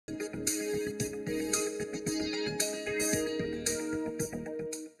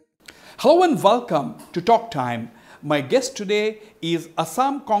Hello and welcome to Talk Time. My guest today is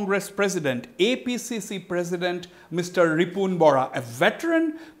Assam Congress President, APCC President, Mr. Ripun Bora, a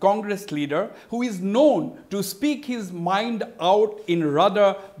veteran Congress leader who is known to speak his mind out in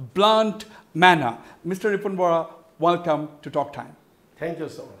rather blunt manner. Mr. Ripun Bora, welcome to Talk Time. Thank you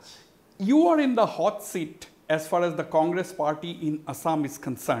so much. You are in the hot seat as far as the Congress party in Assam is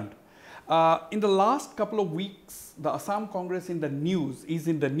concerned. In the last couple of weeks, the Assam Congress is in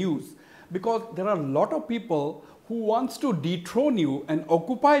the news because there are a lot of people who wants to dethrone you and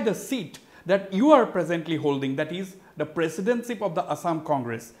occupy the seat that you are presently holding, that is the presidency of the Assam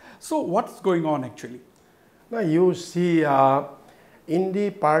Congress. So what's going on actually? Now you see, in the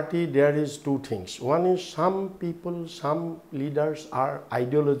party there is two things. One is some people, some leaders are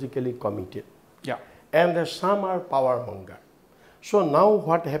ideologically committed. Yeah. And some are power monger. So now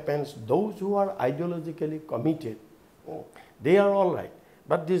what happens, those who are ideologically committed, they are all right.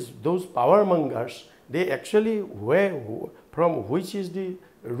 But those power mongers, they actually, from which is the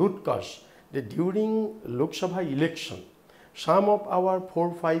root cause? During Lok Sabha election, some of our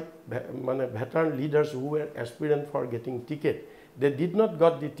 4-5 veteran leaders who were aspirant for getting ticket, they did not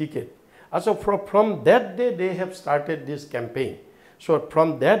got the ticket. So from that day, they have started this campaign. So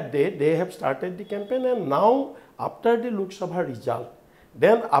from that day, they have started the campaign, and now after the Lok Sabha result,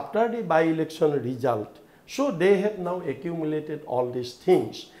 then after the by-election result, so they have now accumulated all these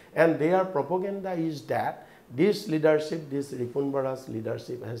things, and their propaganda is that this leadership, this Ripun Bora's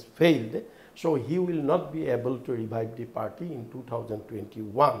leadership has failed, so he will not be able to revive the party in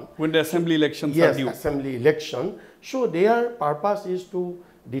 2021. When the assembly elections are due. Yes, assembly election. So their purpose is to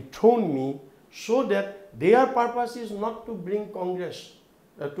dethrone me, so that their purpose is not to bring Congress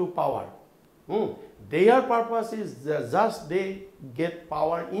to power. Their purpose is just they get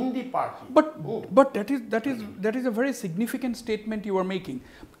power in the party. But that is a very significant statement you are making.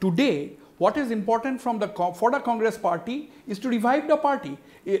 Today, what is important for the Congress party is to revive the party.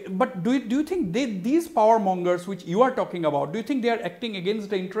 But do you think these power mongers which you are talking about, do you think they are acting against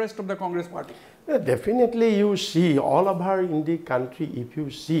the interest of the Congress party? Yeah, definitely, you see all over in the country, if you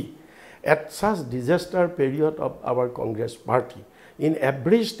see at such disaster period of our Congress party, in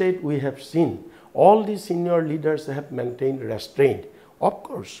every state we have seen all the senior leaders have maintained restraint. Of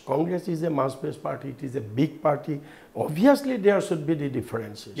course, Congress is a mass-based party, it is a big party. Obviously, there should be the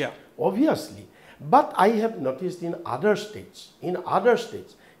differences. Yeah. Obviously. But I have noticed in other states,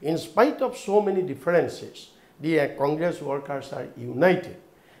 in spite of so many differences, the Congress workers are united.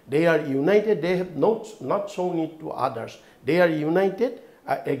 They are united, they have not shown it to others. They are united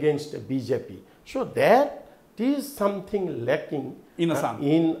against the BJP. So that is something lacking in Assam.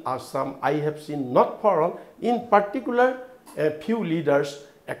 In Assam, I have seen not for all, in particular, a few leaders,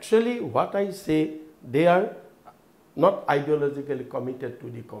 actually what I say, they are not ideologically committed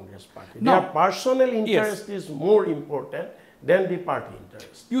to the Congress party. No. Their personal interest is more important than the party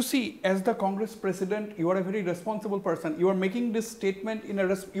interest. You see, as the Congress president, you are a very responsible person. You are making this statement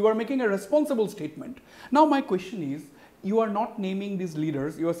you are making a responsible statement. Now my question is, you are not naming these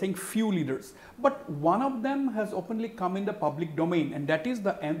leaders, you are saying few leaders, but one of them has openly come in the public domain, and that is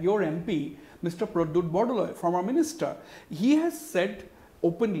your MP, Mr. Prez Bordoloi, former minister. He has said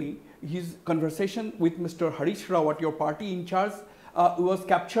openly his conversation with Mr. Harish Rawat, your party in charge, was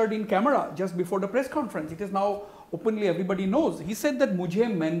captured in camera just before the press conference. It is now openly, everybody knows. He said that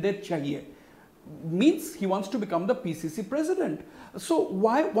mujhe mandate chahiye, means he wants to become the PCC president. So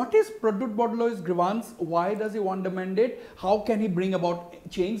what is Prez Bordoloi's grievance? Why does he want the mandate? How can he bring about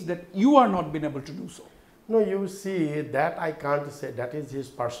change that you are not been able to do so? No, you see, that I can't say. That is his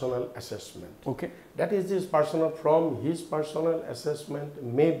personal assessment. Okay. That is his from his personal assessment,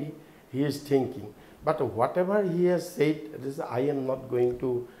 maybe he is thinking. But whatever he has said, I am not going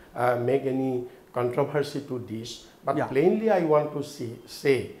to make any controversy to this. But yeah, plainly I want to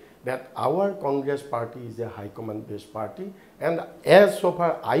say that our Congress party is a high command based party, and as so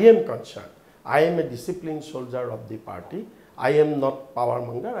far I am concerned, I am a disciplined soldier of the party. I am not power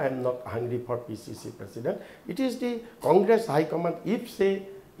monger, I am not hungry for PCC president. It is the Congress high command, if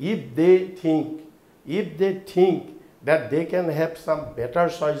they think that they can have some better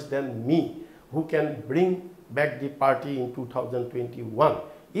choice than me, who can bring back the party in 2021.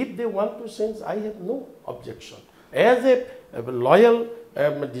 If they want to change, I have no objection. As a loyal,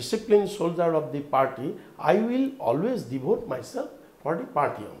 disciplined soldier of the party, I will always devote myself for the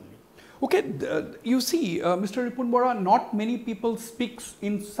party only. Okay, you see, Mr. Ripun Bora, not many people speak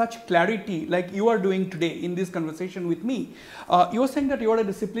in such clarity like you are doing today in this conversation with me. You are saying that you are a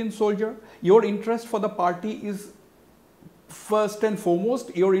disciplined soldier, your interest for the party is first and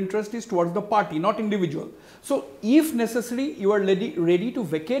foremost, your interest is towards the party, not individual. So if necessary, you are ready to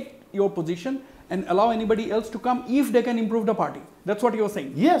vacate your position and allow anybody else to come if they can improve the party. That's what you are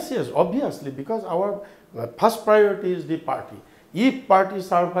saying. Yes, yes, obviously, because our first priority is the party. If party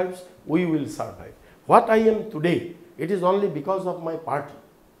survives, we will survive. What I am today, it is only because of my party.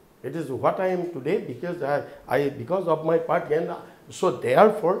 It is what I am today because because of my party, and so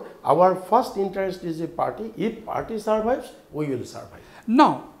therefore our first interest is the party. If party survives, we will survive.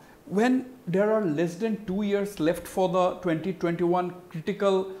 Now, when there are less than 2 years left for the 2021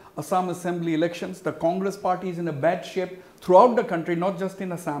 critical Assam Assembly elections, the Congress party is in a bad shape throughout the country, not just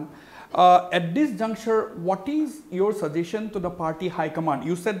in Assam. At this juncture, what is your suggestion to the party high command?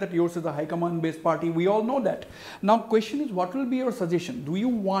 You said that yours is a high command based party. We all know that. Now, question is, what will be your suggestion? Do you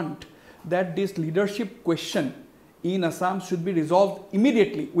want that this leadership question in Assam should be resolved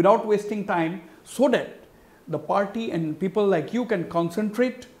immediately without wasting time, so that the party and people like you can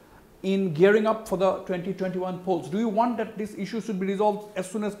concentrate in gearing up for the 2021 polls? Do you want that this issue should be resolved as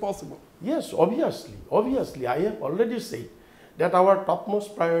soon as possible? Yes, obviously. Obviously, I have already said that our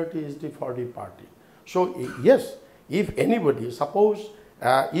topmost priority is for the party. So, yes, if anybody, suppose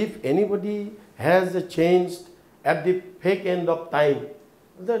if anybody has changed at the fake end of time,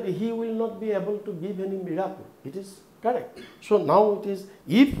 that he will not be able to give any miracle. It is correct. So now it is,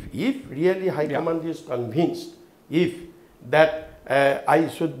 if really High Command is convinced, if that I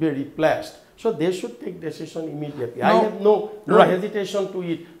should be replaced, so they should take decision immediately. I have no hesitation to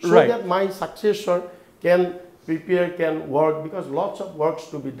it, so that my successor can prepare, can work, because lots of works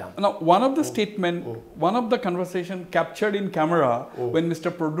to be done. Now, one of the statement, one of the conversation captured in camera when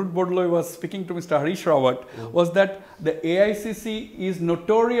Mr. Pradut Bodloi was speaking to Mr. Harish Rawat was that the AICC is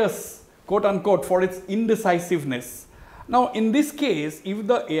notorious, quote unquote, for its indecisiveness. Now, in this case, if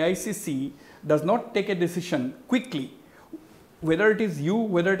the AICC does not take a decision quickly, whether it is you,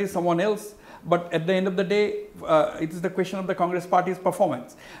 whether it is someone else, but at the end of the day, it is the question of the Congress party's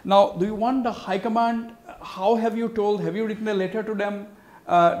performance. Now, do you want the High Command? How have you told? Have you written a letter to them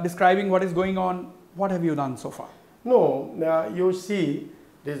describing what is going on? What have you done so far? No, you see,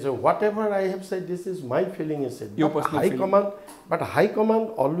 this whatever I have said, this is my feeling. Is it? Your personal feeling. But High Command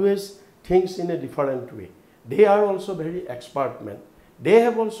always thinks in a different way. They are also very expert men. They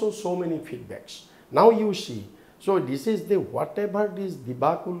have also so many feedbacks. Now you see, so this is the whatever this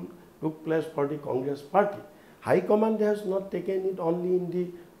debacle took place for the Congress party. High Command has not taken it only in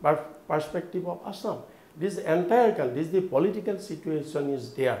the perspective of Assam. This entire country, the political situation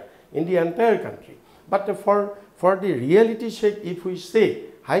is there in the entire country. But for the reality sake, if we say,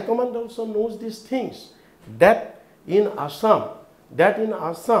 High Command also knows these things, that in Assam,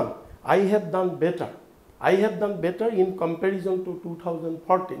 I have done better. I have done better in comparison to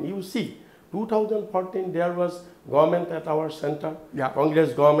 2014. You see, 2014 there was government at our center,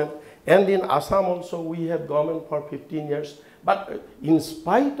 Congress government, and in Assam also we have government for 15 years. But in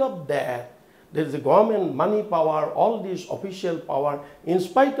spite of that, there is a government money power, all this official power. In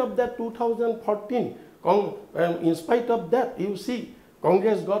spite of that, 2014, in spite of that, you see,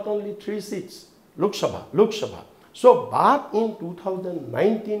 Congress got only 3 seats, Lok Sabha. So, but in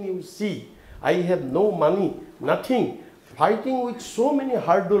 2019, you see, I have no money, nothing, fighting with so many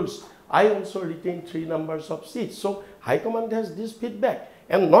hurdles. I also retained 3 numbers of seats. So, High Command has this feedback.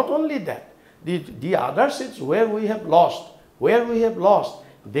 And not only that, the other seats where we have lost,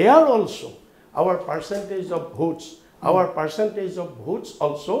 they are also our percentage of votes. Our percentage of votes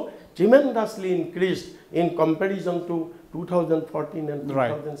also tremendously increased in comparison to 2014 and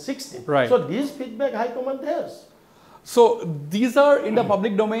 2016. Right. So, this feedback High Command has. So, these are in the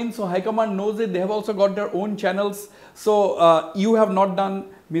public domain, so High Command knows it. They have also got their own channels. So, you have not done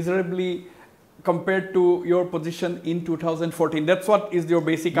miserably compared to your position in 2014. That's what is your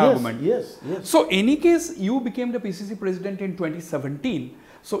basic argument. Yes. So, any case, you became the PCC president in 2017.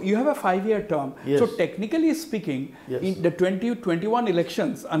 So, you have a 5-year term. So, technically speaking, in the 2021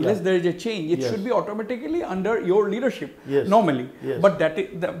 elections, unless there is a change, it should be automatically under your leadership normally. But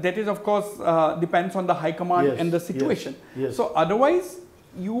that is of course depends on the High Command and the situation. So, otherwise,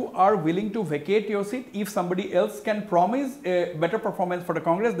 you are willing to vacate your seat if somebody else can promise a better performance for the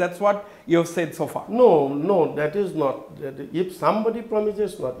Congress. That's what you have said so far. No, that is not. If somebody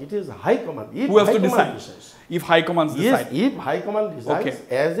promises not, it is High Command. Who has to decide? If High Command decides. Yes, if High Command decides,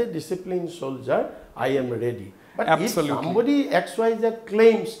 as a disciplined soldier, I am ready. But if somebody XYZ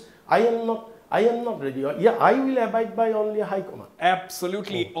claims, I am not ready. Yeah, I will abide by only High Command.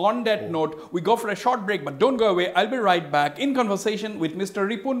 Absolutely. On that note, we go for a short break, but don't go away. I'll be right back in conversation with Mr.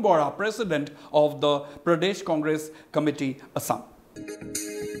 Ripun Bora, President of the Pradesh Congress Committee, Assam.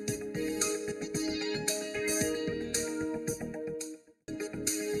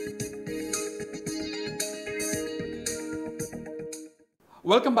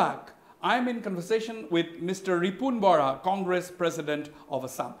 Welcome back. I'm in conversation with Mr. Ripun Bora, Congress President of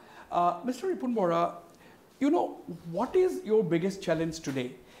Assam. Mr. Ripun Bora, you know, what is your biggest challenge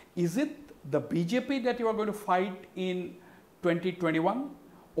today? Is it the BJP that you are going to fight in 2021,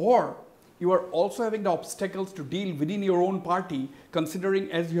 or you are also having the obstacles to deal within your own party,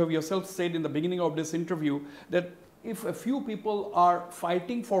 considering, as you have yourself said in the beginning of this interview, that if a few people are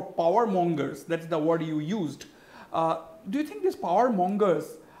fighting for power mongers, that's the word you used, do you think these power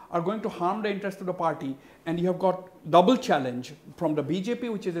mongers are going to harm the interest of the party? And you have got double challenge from the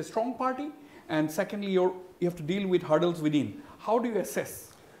BJP, which is a strong party, and secondly, you have to deal with hurdles within. How do you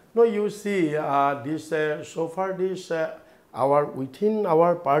assess? No, you see, so far within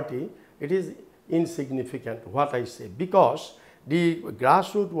our party, it is insignificant, what I say, because the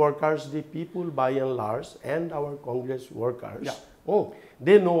grassroots workers, the people by and large, and our Congress workers,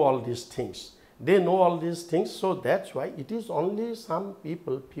 they know all these things. They know all these things, so that's why it is only some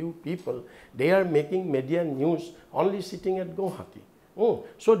people, few people, they are making media news only sitting at Guwahati.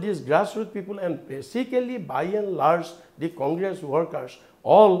 So these grassroots people, and basically by and large the Congress workers,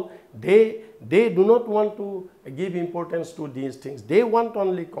 all they do not want to give importance to these things. They want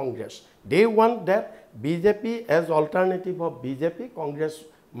only Congress. They want that BJP as alternative of BJP, Congress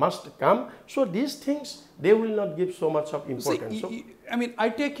must come. So these things, they will not give so much of importance. See, I mean, I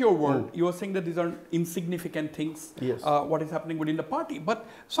take your word. You are saying that these are insignificant things, yes. What is happening within the party. But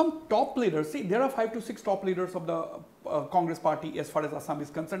some top leaders, see, there are 5 to 6 top leaders of the Congress party as far as Assam is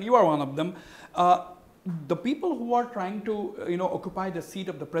concerned. You are one of them. The people who are trying to, occupy the seat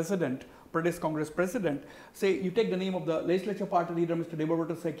of the president, Pradesh Congress president, say, you take the name of the legislature party leader, Mr.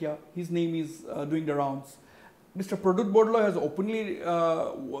 Debabrata Saikia, his name is doing the rounds. Mr. Pradut Bodlo has openly,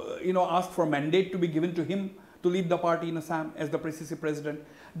 asked for a mandate to be given to him to lead the party in Assam as the PCC president.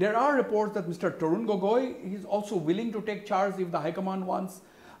 There are reports that Mr. Tarun Gogoi is also willing to take charge if the High Command wants.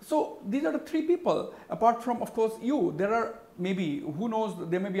 So these are the 3 people. Apart from, of course, you, there are maybe, who knows,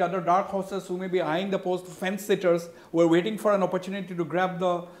 there may be other dark horses who may be eyeing the post, fence sitters who are waiting for an opportunity to grab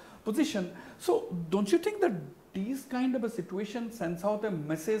the position. So don't you think that these kind of a situation sends out a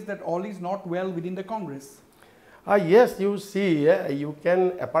message that all is not well within the Congress? Yes, you see, you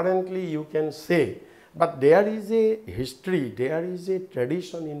can say, but there is a history, there is a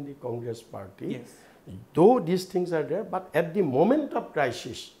tradition in the Congress party. Yes. Though these things are there, but at the moment of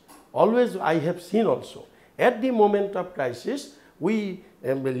crisis, always I have seen also, at the moment of crisis, we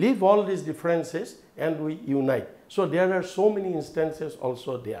leave all these differences and we unite. So there are so many instances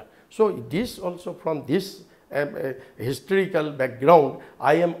also there. So this also, from this historical background,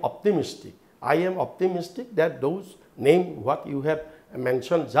 I am optimistic. I am optimistic that those names what you have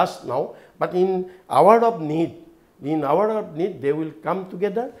mentioned just now, but in hour of need, they will come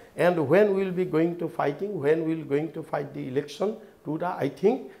together, and when we will be going to fighting, when we will going to fight the election, I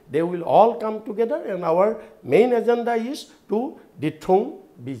think they will all come together, and our main agenda is to dethrone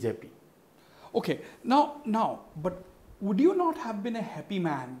BJP. Okay, now, but would you not have been a happy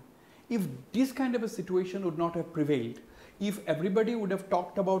man if this kind of a situation would not have prevailed? If everybody would have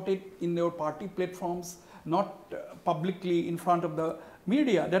talked about it in their party platforms, not publicly in front of the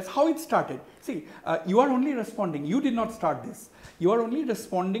media. That's how it started. See, you are only responding. You did not start this. You are only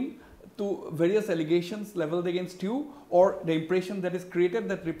responding to various allegations leveled against you, or the impression that is created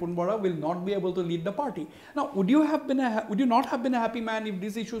that Ripun Bora will not be able to lead the party. Now, would you not have been a happy man if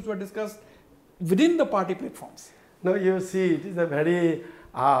these issues were discussed within the party platforms? No, you see, it is a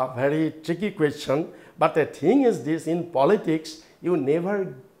very tricky question. But the thing is this, in politics, you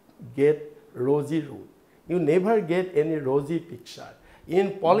never get rosy road. You never get any rosy picture.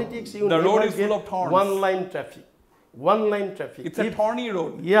 In politics, you never road is get full of thorns. one-line traffic. One-line traffic. It's a thorny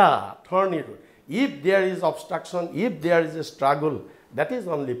road. Yeah, thorny road. If there is obstruction, if there is a struggle, that is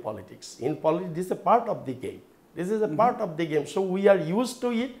only politics. In politics, this is a part of the game. This is a part of the game. So we are used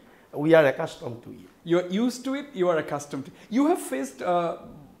to it. We are accustomed to it. You are used to it. You are accustomed to it. You have faced...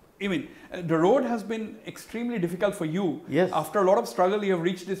 the road has been extremely difficult for you. Yes. After a lot of struggle, you have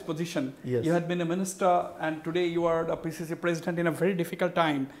reached this position. Yes. You had been a minister, and today you are the PCC president in a very difficult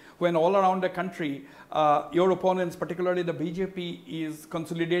time when all around the country, your opponents, particularly the BJP, is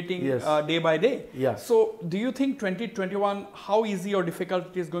consolidating day by day. Yes. So, do you think 2021, how easy or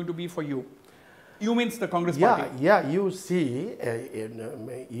difficult it is going to be for you? You means the Congress party. Yeah, you see,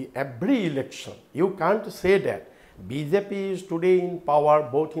 in every election, you can't say that BJP is today in power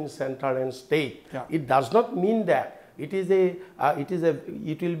both in center and state. Yeah. It does not mean that it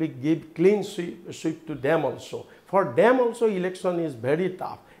will be give clean sweep to them also. For them also, election is very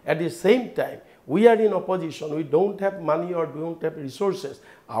tough. At the same time, we are in opposition. We don't have money or don't have resources.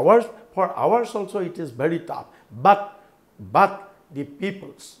 For ours also, it is very tough. But the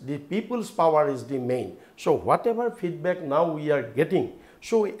people's. The people's power is the main. So whatever feedback now we are getting,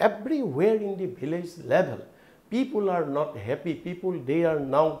 so everywhere in the village level, people are not happy. People, they are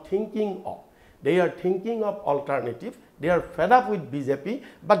now thinking of. They are thinking of alternative. They are fed up with BJP,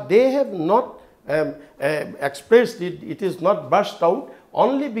 but they have not expressed it. It is not burst out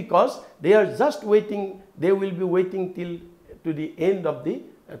only because they are just waiting. They will be waiting till to the end of the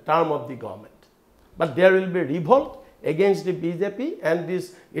term of the government. But there will be revolt against the BJP, and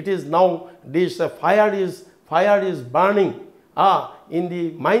this it is now this fire is burning in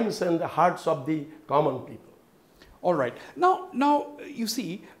the minds and the hearts of the common people. All right. Now you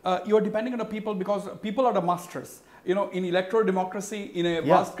see, you are depending on the people because people are the masters. You know, in electoral democracy, in a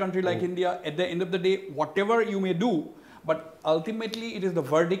vast country like India, at the end of the day, whatever you may do, but ultimately it is the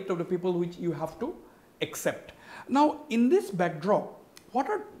verdict of the people which you have to accept. Now, in this backdrop, what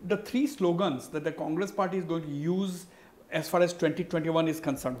are the 3 slogans that the Congress party is going to use as far as 2021 is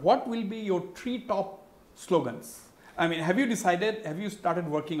concerned? What will be your 3 top slogans? I mean, have you decided, have you started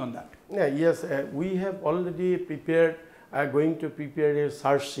working on that? Yes, we have already prepared, going to prepare a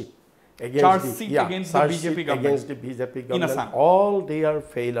charge sheet against the BJP government. Against the BJP government. In Assam. All their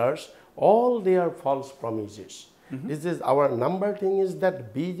failures, all their false promises. This is our number thing is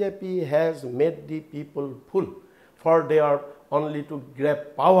that BJP has made the people fool for their only to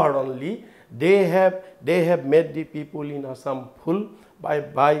grab power only. They have made the people in Assam fool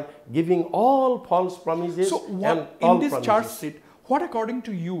by giving all false promises. So what, in this charge sheet, what according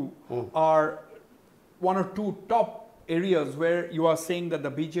to you are 1 or 2 top areas where you are saying that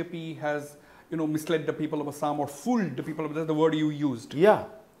the BJP has, you know, misled the people of Assam or fooled the people of, that's the word you used. Yeah.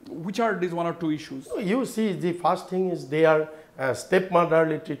 Which are these 1 or 2 issues? You see, the first thing is their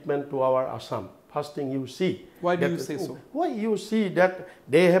stepmotherly treatment to our Assam. First thing you see. Why do you say so? Why you see that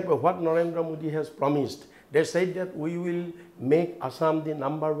they have what Narendra Modi has promised. They said that we will make Assam the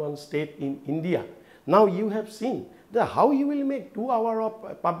 #1 state in India. Now you have seen how you will make 2 hours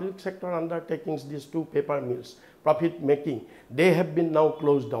of public sector undertakings, these 2 paper mills, profit making. They have been now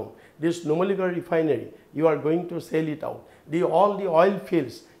closed down. This Numaligarh refinery, you are going to sell it out. All the oil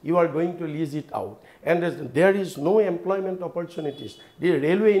fields, you are going to lease it out. And there is no employment opportunities. The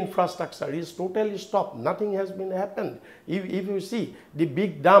railway infrastructure is totally stopped. Nothing has been happened. If you see the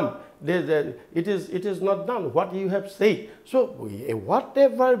big dam, it is not done. What you have said. So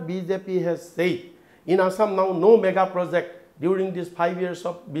whatever BJP has said, in Assam now no mega project during these 5 years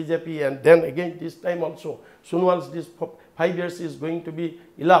of BJP, and then again this time also, soon once this 5 years is going to be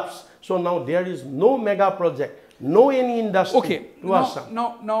elapsed. So now there is no mega project. No any industry to Assam.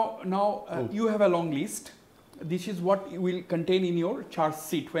 Now, you have a long list. This is what you will contain in your charge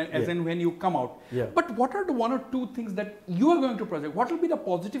sheet when you come out. But what are the 1 or 2 things that you are going to project? What will be the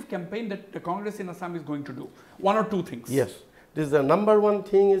positive campaign that the Congress in Assam is going to do? 1 or 2 things. Yes. This is the #1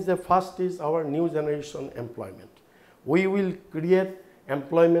 thing is the first is our new generation employment. We will create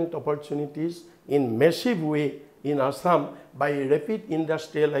employment opportunities in massive way in Assam by rapid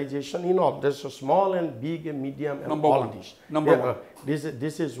industrialization in all. There's a small and big and medium and all this. Number one.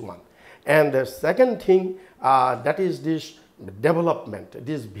 This is one. And the second thing, that is this development.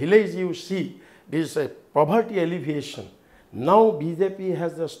 This village you see, this poverty alleviation. Now BJP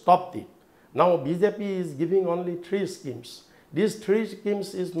has stopped it. Now BJP is giving only 3 schemes. These 3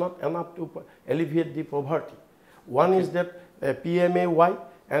 schemes is not enough to alleviate the poverty. One is that PMAY,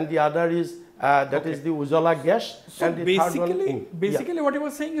 and the other is that is the Ujjwala gas. So and the third one, basically what you were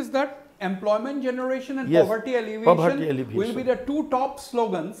saying is that employment generation and poverty alleviation will be the 2 top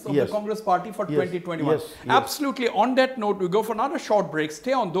slogans of the Congress party for 2021. Absolutely. On that note, we go for another short break.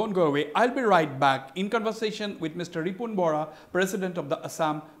 Stay on, don't go away. I'll be right back in conversation with Mr. Ripun Bora, President of the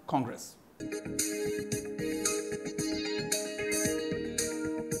Assam Congress.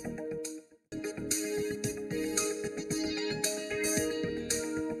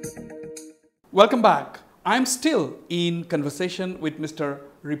 Welcome back. I'm still in conversation with Mr.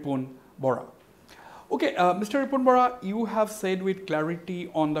 Ripun Bora. Okay, Mr. Ripun Bora, you have said with clarity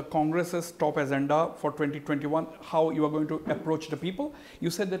on the Congress's top agenda for 2021 how you are going to approach the people. You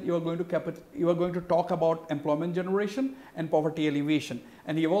said that you are going to talk about employment generation and poverty alleviation,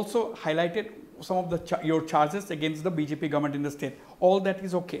 and you have also highlighted some of your charges against the BJP government in the state. All that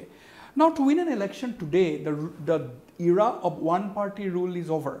is okay. Now, to win an election today, the era of one-party rule is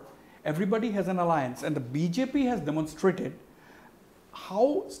over. Everybody has an alliance, and the BJP has demonstrated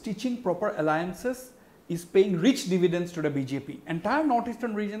how stitching proper alliances is paying rich dividends to the BJP. Entire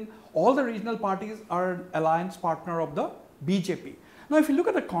northeastern region, all the regional parties are an alliance partner of the BJP. Now, if you look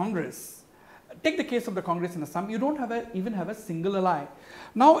at the Congress, take the case of the Congress in Assam, you don't even have a single ally.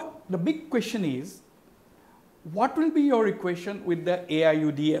 Now, the big question is, what will be your equation with the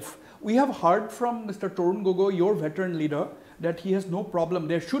AIUDF? We have heard from Mr. Tarun Gogoi, your veteran leader, that he has no problem.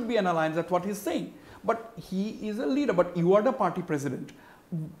 There should be an alliance. That's what he's saying. But he is a leader. But you are the party president.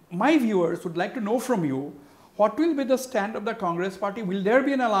 My viewers would like to know from you, what will be the stand of the Congress party? Will there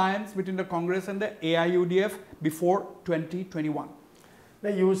be an alliance between the Congress and the AIUDF before 2021? Now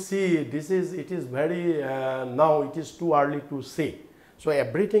you see, it is very, now it is too early to say. So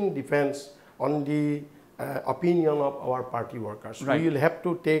everything depends on the opinion of our party workers. Right. We will have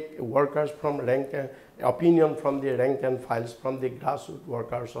to take workers from opinion from the rank and files, from the grassroots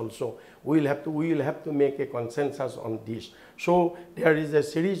workers also. We will have to make a consensus on this. So there is a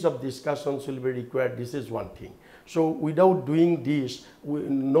series of discussions will be required. This is one thing. So without doing this,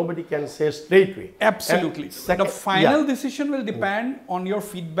 nobody can say straightway. Absolutely. The final decision will depend on your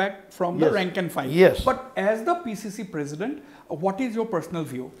feedback from the rank and file. Yes. But as the PCC president, what is your personal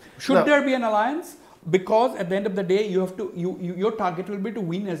view? Should there be an alliance? Because at the end of the day, you have to. Your target will be to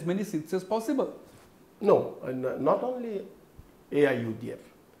win as many seats as possible. No, not only AIUDF.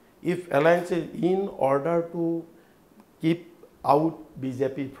 If alliance is in order to keep out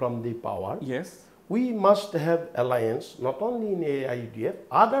BJP from the power, yes, we must have alliance not only in AIUDF,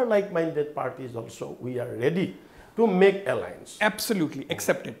 other like-minded parties also. We are ready to make alliance. Absolutely,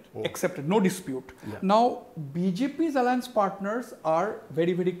 accepted, accepted, no dispute. Yeah. Now, BJP's alliance partners are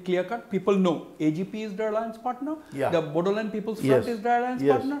very, very clear-cut. People know AGP is their alliance partner. Yeah. The Bodoland People's Front is their alliance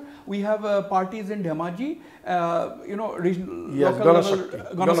partner. We have parties in Dhemaji, regional, local level,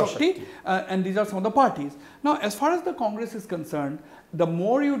 Ganashakti, and these are some of the parties. Now, as far as the Congress is concerned, the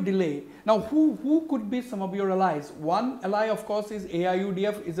more you delay, now who could be some of your allies? One ally, of course, is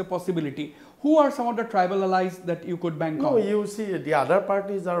AIUDF is a possibility. Who are some of the tribal allies that you could bank on? No, you see, the other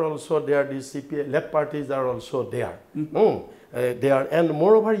parties are also there. The CPA, left parties are also there. They are, and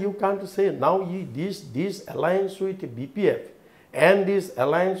moreover, you can't say now this alliance with BPF and this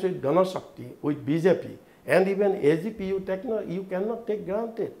alliance with Ganashakti, with BJP, and even AGP, you cannot take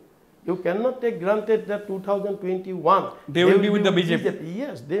granted. You cannot take granted that 2021 they will be with the BJP.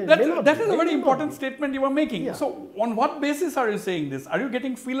 Yes, that is a very important statement you are making. Yeah. So, on what basis are you saying this? Are you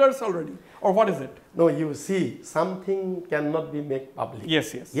getting feelers already, or what is it? No, you see, something cannot be made public.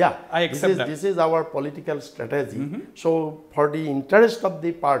 Yes, yes. Yeah, I accept that. This is our political strategy. So, for the interest of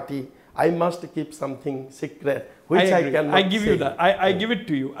the party, I must keep something secret, which I cannot. I give you that. I give it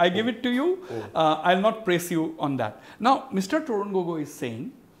to you. I give it to you. I'll not press you on that. Now, Mr. Tarun Gogoi is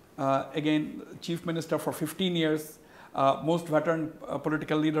saying. Again, Chief Minister for 15 years, most veteran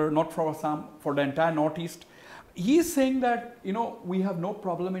political leader, not from Assam, for the entire Northeast. He is saying that, we have no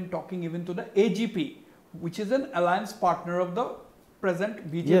problem in talking even to the AGP, which is an alliance partner of the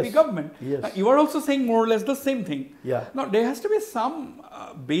present BJP government. Yes. You are also saying more or less the same thing. Yeah. Now, there has to be some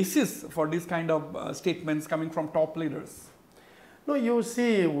basis for these kind of statements coming from top leaders. No, you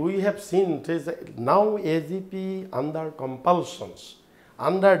see, we have seen now AGP under compulsions.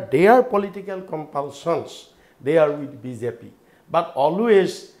 Under their political compulsions, they are with BJP. But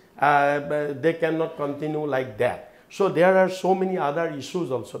always, they cannot continue like that. So there are so many other issues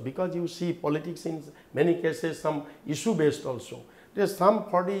also, because you see politics in many cases, some issue-based also. There's some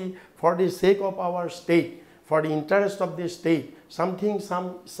for the sake of our state, for the interest of the state, some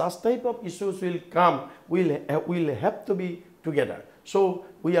such type of issues will come, will have to be together. So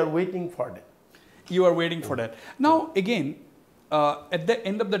we are waiting for that. You are waiting for that. Now, again, at the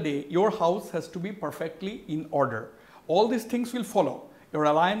end of the day, your house has to be perfectly in order. All these things will follow. Your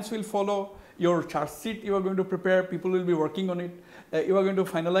alliance will follow. Your charge sheet you are going to prepare. People will be working on it. You are going to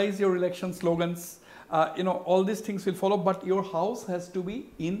finalize your election slogans. All these things will follow. But your house has to be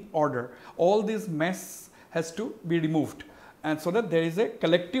in order. All this mess has to be removed, and so that there is a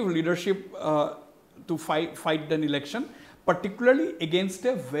collective leadership to fight an election, particularly against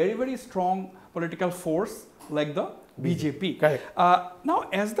a very, very strong political force like the BJP. Now,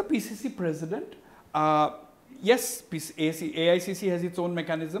 as the PCC president, yes, AICC has its own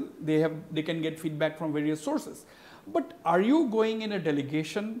mechanism. They can get feedback from various sources. But are you going in a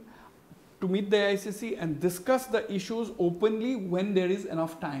delegation to meet the AICC and discuss the issues openly when there is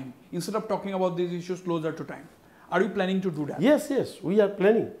enough time, instead of talking about these issues closer to time? Are you planning to do that? Yes, we are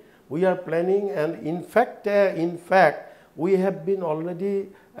planning. We are planning, and in fact, we have been already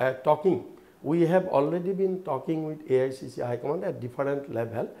talking. We have already been talking with AICC High Command at different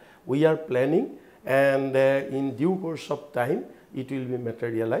level. We are planning, and in due course of time, it will be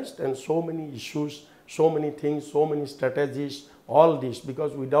materialized. And so many issues, so many things, so many strategies, all this,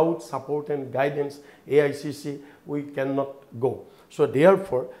 because without support and guidance, AICC, we cannot go. So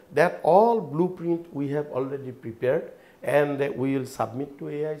therefore, that all blueprint we have already prepared, and we will submit to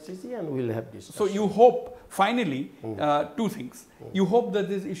AICC and we will have discussion. So you hope, finally, two things. You hope that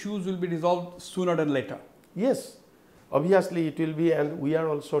these issues will be resolved sooner than later. Yes, obviously it will be, and we are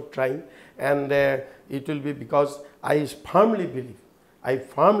also trying, and it will be, because I firmly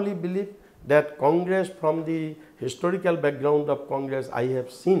believe that Congress, from the historical background of Congress, I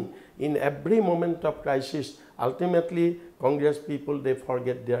have seen in every moment of crisis, ultimately Congress people, they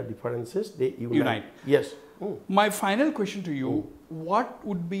forget their differences, they unite. Yes. My final question to you, what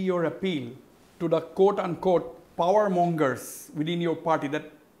would be your appeal to the quote-unquote power mongers within your party?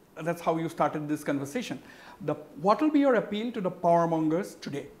 That's how you started this conversation. What will be your appeal to the power mongers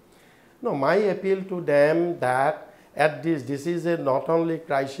today? No, my appeal to them that this is not only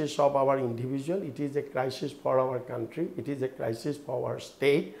crisis of our individual, it is a crisis for our country, it is a crisis for our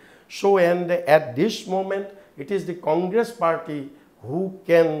state. So, and at this moment, it is the Congress party who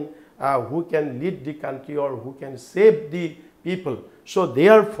can lead the country, or who can save the people. So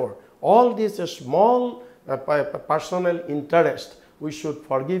therefore, all this small personal interest, we should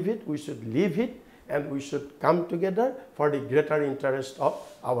forgive it, we should leave it, and we should come together for the greater interest of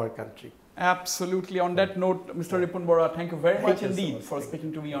our country. Absolutely. On that note, Mr. Ripun Bora, thank you very much indeed so much for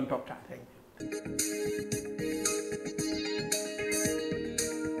speaking to me on Talk Time. Thank you.